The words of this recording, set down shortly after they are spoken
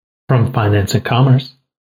From Finance and Commerce,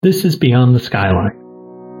 this is Beyond the Skyline,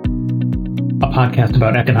 a podcast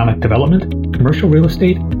about economic development, commercial real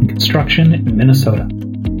estate, and construction in Minnesota.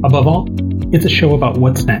 Above all, it's a show about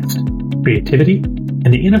what's next, creativity,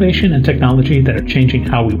 and the innovation and technology that are changing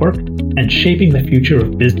how we work and shaping the future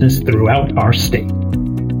of business throughout our state.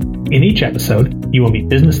 In each episode, you will meet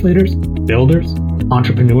business leaders, builders,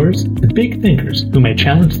 entrepreneurs, and big thinkers who may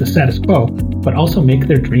challenge the status quo, but also make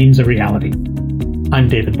their dreams a reality. I'm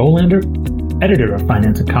David Bolander, editor of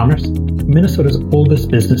Finance and Commerce, Minnesota's oldest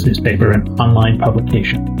business newspaper and online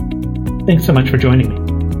publication. Thanks so much for joining me.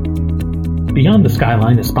 Beyond the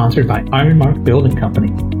Skyline is sponsored by Ironmark Building Company.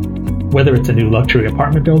 Whether it's a new luxury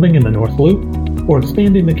apartment building in the North Loop or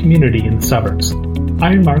expanding the community in the suburbs,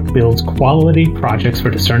 Ironmark builds quality projects for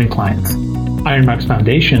discerning clients. Ironmark's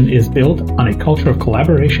foundation is built on a culture of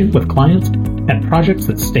collaboration with clients and projects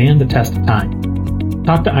that stand the test of time.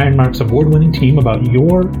 Talk to Ironmark's award-winning team about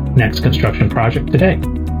your next construction project today.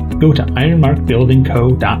 Go to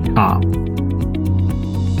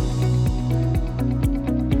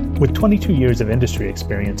ironmarkbuildingco.com. With 22 years of industry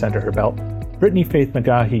experience under her belt, Brittany Faith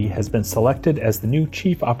McGahee has been selected as the new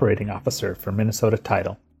Chief Operating Officer for Minnesota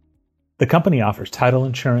Title. The company offers title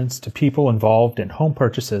insurance to people involved in home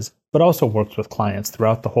purchases, but also works with clients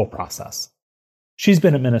throughout the whole process. She's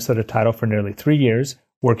been at Minnesota Title for nearly 3 years,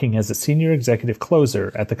 working as a senior executive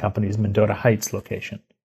closer at the company's Mendota Heights location.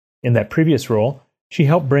 In that previous role, she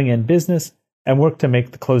helped bring in business and worked to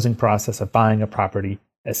make the closing process of buying a property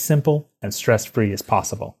as simple and stress-free as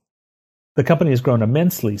possible. The company has grown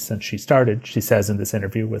immensely since she started, she says in this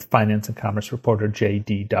interview with Finance and Commerce reporter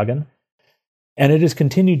J.D. Duggan, and it has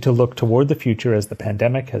continued to look toward the future as the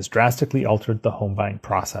pandemic has drastically altered the home buying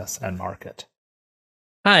process and market.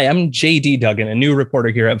 Hi, I'm J.D. Duggan, a new reporter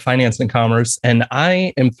here at Finance and Commerce, and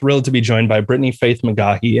I am thrilled to be joined by Brittany Faith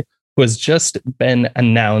McGahee, who has just been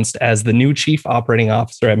announced as the new Chief Operating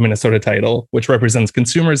Officer at Minnesota Title, which represents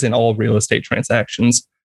consumers in all real estate transactions.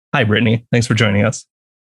 Hi, Brittany. Thanks for joining us.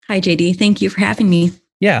 Hi, JD. Thank you for having me.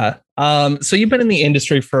 Yeah. So you've been in the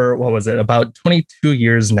industry for, about 22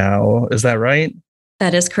 years now. Is that right?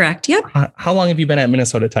 That is correct. Yep. How long have you been at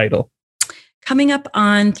Minnesota Title? Coming up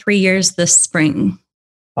on 3 years this spring.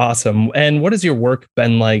 Awesome. And what has your work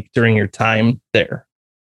been like during your time there?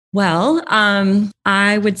 Well,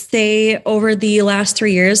 I would say over the last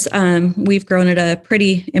 3 years, we've grown at a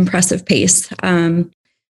pretty impressive pace.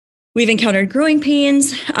 We've encountered growing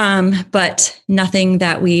pains, but nothing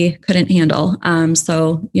that we couldn't handle.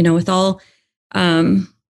 So, with all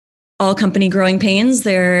company growing pains,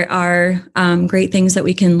 there are great things that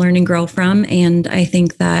we can learn and grow from. And I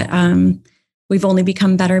think that we've only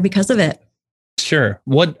become better because of it. Sure.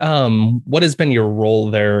 What has been your role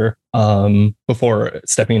there before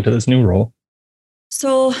stepping into this new role?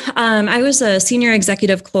 So I was a senior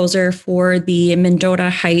executive closer for the Mendota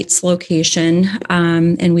Heights location,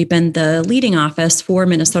 and we've been the leading office for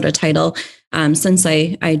Minnesota Title since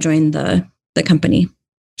I joined the company.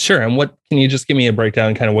 Sure. And can you just give me a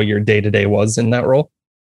breakdown, kind of what your day-to-day was in that role?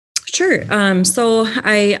 Sure. So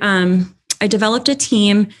I developed a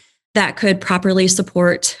team that could properly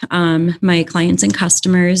support my clients and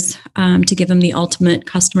customers to give them the ultimate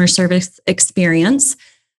customer service experience.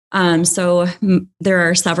 So there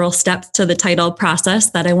are several steps to the title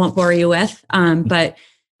process that I won't bore you with. But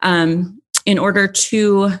in order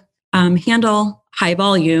to handle high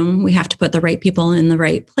volume, we have to put the right people in the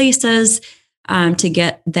right places to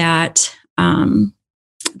get that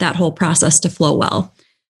whole process to flow well.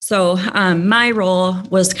 So my role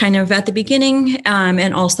was kind of at the beginning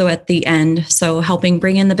and also at the end. So helping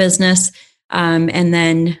bring in the business and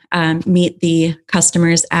then meet the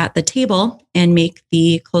customers at the table and make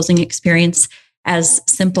the closing experience as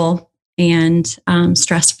simple and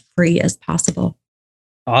stress-free as possible.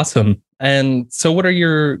 Awesome. And so what are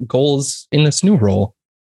your goals in this new role?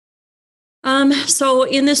 So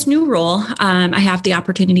in this new role, I have the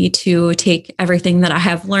opportunity to take everything that I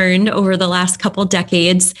have learned over the last couple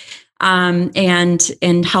decades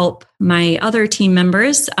and help my other team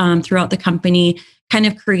members throughout the company kind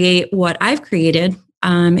of create what I've created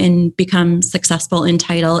and become successful in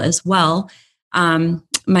title as well.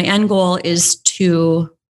 My end goal is to,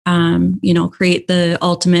 create the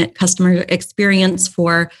ultimate customer experience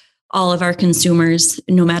for all of our consumers,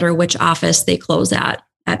 no matter which office they close at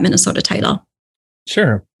Minnesota Title.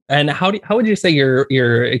 Sure. And how would you say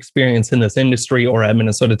your experience in this industry or at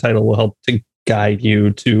Minnesota Title will help to guide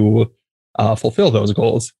you to fulfill those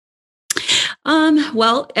goals?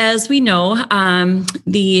 Well, as we know,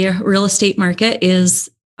 the real estate market is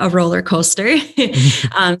a roller coaster.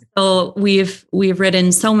 So we've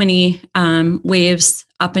ridden so many waves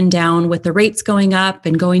up and down with the rates going up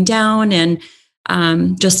and going down, and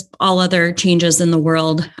just all other changes in the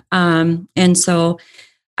world. And so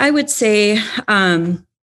I would say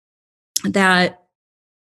that,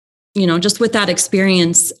 just with that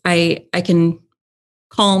experience, I can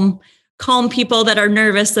calm people that are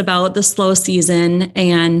nervous about the slow season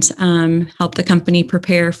and help the company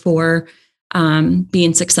prepare for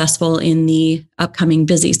being successful in the upcoming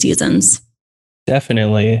busy seasons.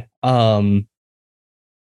 Definitely. How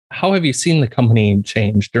have you seen the company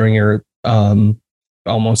change during your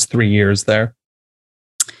almost 3 years there?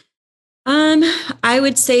 I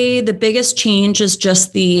would say the biggest change is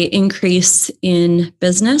just the increase in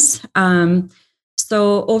business.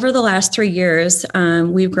 So over the last 3 years,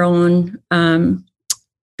 we've grown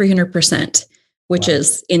 300%, which Wow.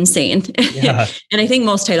 is insane. Yeah. And I think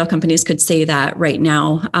most title companies could say that right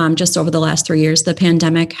now. Just over the last 3 years, the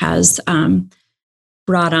pandemic has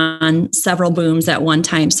brought on several booms at one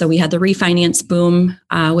time. So we had the refinance boom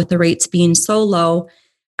with the rates being so low.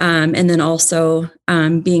 And then also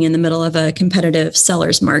being in the middle of a competitive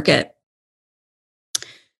seller's market.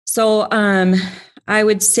 So I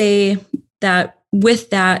would say that with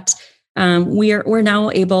that, we're now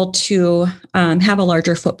able to have a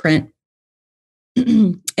larger footprint.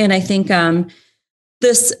 And I think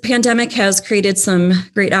this pandemic has created some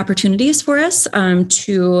great opportunities for us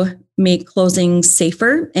to make closings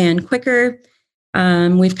safer and quicker.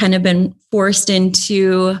 We've kind of been forced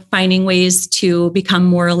into finding ways to become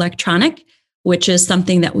more electronic, which is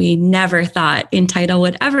something that we never thought in title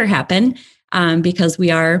would ever happen, because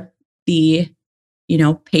we are the,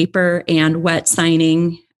 paper and wet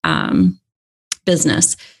signing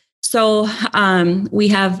business. So we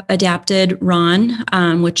have adapted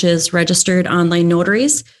RON, which is Registered Online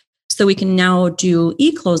Notaries. So we can now do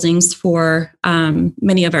e-closings for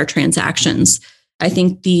many of our transactions. I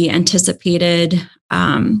think the anticipated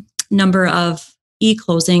number of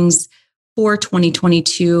e-closings for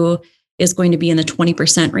 2022 is going to be in the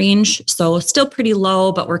 20% range. So still pretty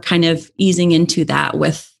low, but we're kind of easing into that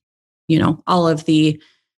with, all of the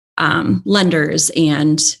lenders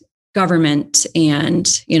and government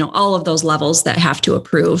and, all of those levels that have to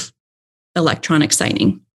approve electronic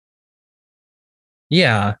signing.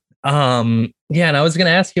 Yeah. And I was going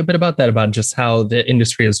to ask you a bit about that, about just how the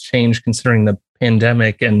industry has changed considering the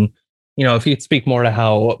pandemic. And, if you could speak more to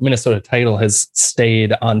how Minnesota Title has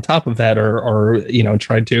stayed on top of that or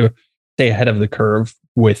tried to stay ahead of the curve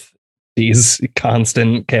with these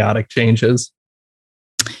constant chaotic changes.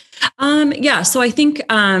 So I think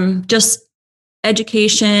just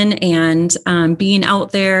education and being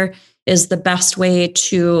out there is the best way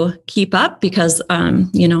to keep up because,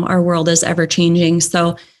 our world is ever changing.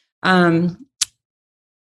 So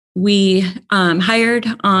we hired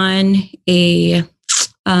on a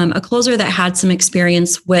closer that had some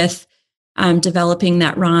experience with developing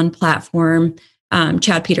that RON platform,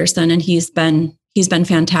 Chad Peterson, and he's been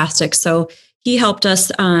fantastic. So he helped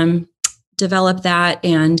us develop that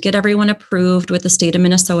and get everyone approved with the state of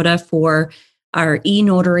Minnesota for our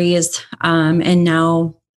e-notaries. And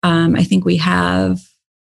now I think we have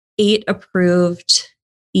 8 approved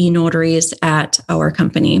e-notaries at our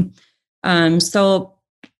company. So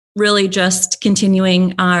really just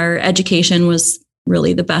continuing our education was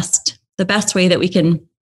really the best way that we can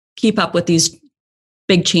keep up with these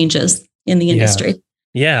big changes in the industry.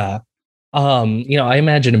 Yeah. I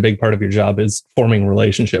imagine a big part of your job is forming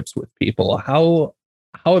relationships with people. How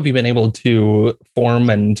have you been able to form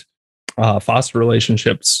and foster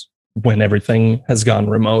relationships when everything has gone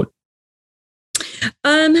remote?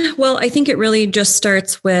 Well, I think it really just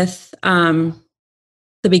starts with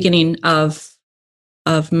the beginning of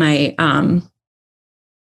my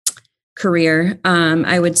career.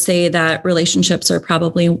 I would say that relationships are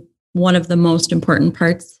probably one of the most important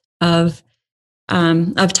parts of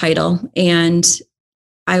title. And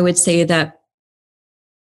I would say that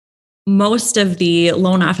most of the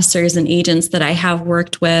loan officers and agents that I have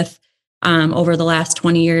worked with over the last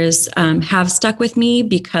 20 years have stuck with me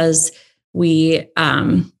because we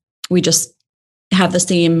just have the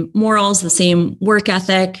same morals, the same work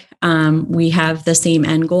ethic. We have the same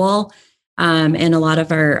end goal. And a lot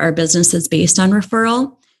of our business is based on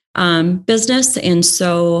referral business. And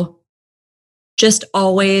so just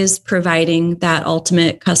always providing that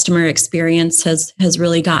ultimate customer experience has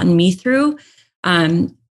really gotten me through.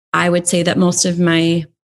 I would say that most of my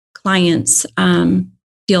clients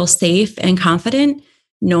feel safe and confident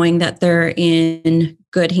knowing that they're in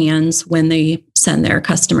good hands when they send their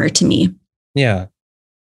customer to me. Yeah.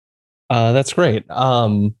 That's great.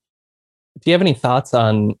 you have any thoughts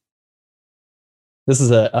on, this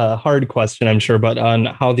is a hard question, I'm sure, but on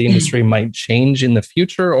how the industry might change in the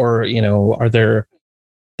future? Or, are there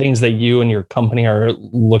things that you and your company are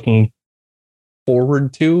looking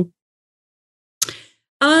forward to?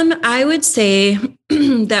 I would say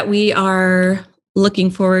that we are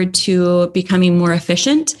looking forward to becoming more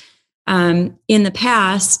efficient. In the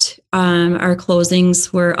past, our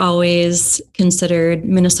closings were always considered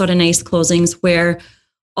Minnesota NICE closings, where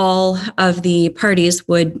all of the parties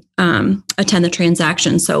would attend the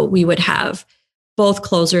transaction. So we would have both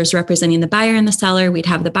closers representing the buyer and the seller. We'd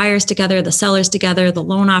have the buyers together, the sellers together, the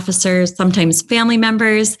loan officers, sometimes family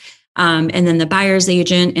members, and then the buyer's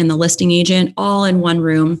agent and the listing agent all in one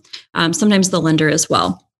room, sometimes the lender as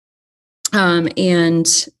well. And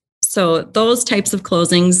so those types of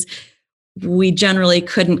closings, we generally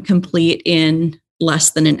couldn't complete in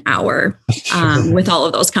less than an hour with all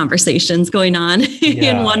of those conversations going on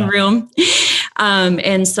in one room.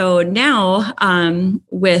 And so now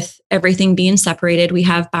with everything being separated, we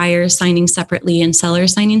have buyers signing separately and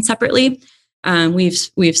sellers signing separately.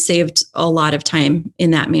 We've saved a lot of time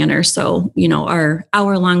in that manner. So, our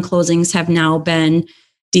hour-long closings have now been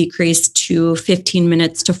decreased to 15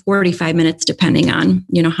 minutes to 45 minutes, depending on,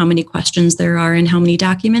 how many questions there are and how many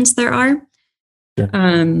documents there are.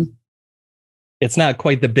 Sure. It's not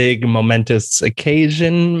quite the big momentous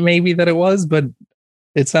occasion maybe that it was, but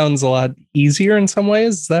it sounds a lot easier in some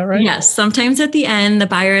ways. Is that right? Yes. Sometimes at the end, the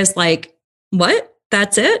buyer is like, what?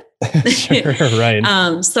 That's it? Sure,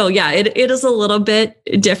 right. So yeah, it is a little bit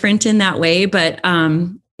different in that way, but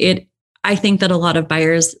I think that a lot of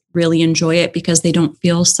buyers really enjoy it because they don't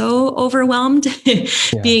feel so overwhelmed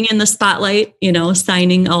being in the spotlight,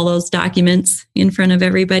 signing all those documents in front of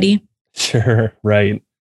everybody. Sure, right.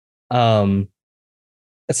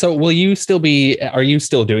 So are you still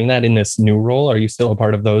doing that in this new role? Are you still a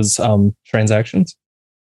part of those transactions?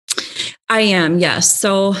 I am, yes.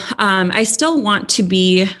 So I still want to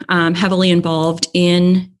be heavily involved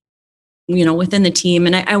in, within the team.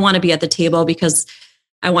 And I want to be at the table because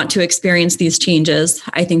I want to experience these changes.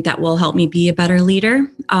 I think that will help me be a better leader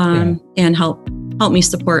and help me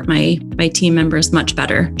support my team members much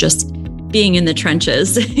better, just being in the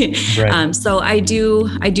trenches. Right. So I do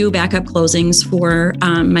backup closings for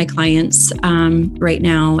my clients right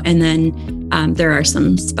now. And then there are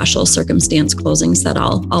some special circumstance closings that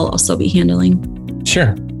I'll also be handling.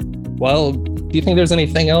 Sure. Well, do you think there's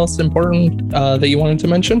anything else important that you wanted to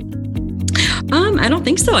mention? I don't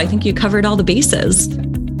think so. I think you covered all the bases.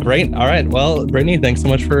 Great. All right. Well, Brittany, thanks so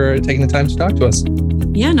much for taking the time to talk to us.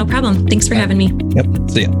 Yeah, no problem. Thanks for having me. Yep.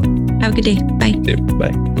 See ya. Have a good day. Bye. You too.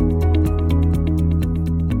 Bye.